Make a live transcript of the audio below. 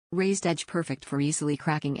Raised edge perfect for easily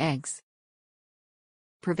cracking eggs.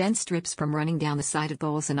 Prevents drips from running down the side of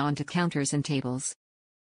bowls and onto counters and tables.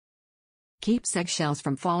 Keeps eggshells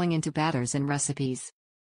from falling into batters and recipes.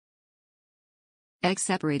 Egg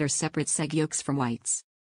Separator separates egg yolks from whites.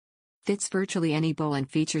 Fits virtually any bowl and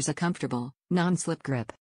features a comfortable, non-slip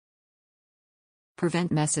grip.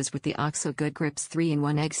 Prevent messes with the OXO Good Grips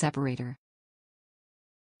 3-in-1 Egg Separator.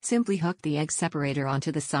 Simply hook the egg separator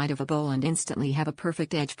onto the side of a bowl and instantly have a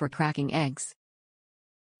perfect edge for cracking eggs.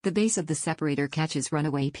 The base of the separator catches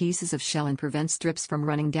runaway pieces of shell and prevents drips from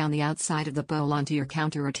running down the outside of the bowl onto your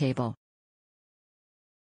counter or table.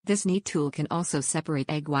 This neat tool can also separate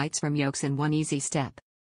egg whites from yolks in one easy step.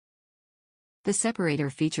 The separator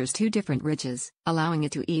features two different ridges, allowing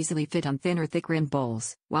it to easily fit on thin or thick-rimmed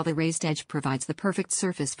bowls, while the raised edge provides the perfect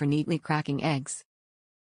surface for neatly cracking eggs.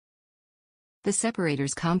 The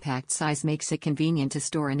separator's compact size makes it convenient to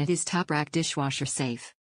store and it is top-rack dishwasher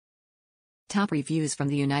safe. Top reviews from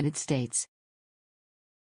the United States.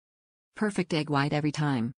 Perfect egg white every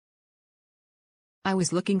time. I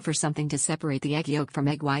was looking for something to separate the egg yolk from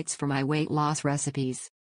egg whites for my weight loss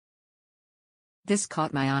recipes. This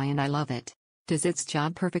caught my eye and I love it. Does its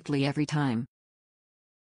job perfectly every time.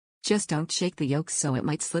 Just don't shake the yolks so it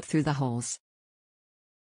might slip through the holes.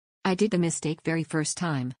 I did the mistake very first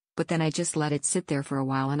time, but then I just let it sit there for a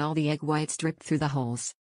while and all the egg whites dripped through the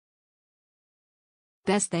holes.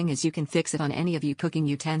 Best thing is you can fix it on any of your cooking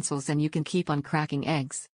utensils and you can keep on cracking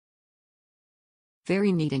eggs.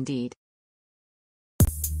 Very neat indeed.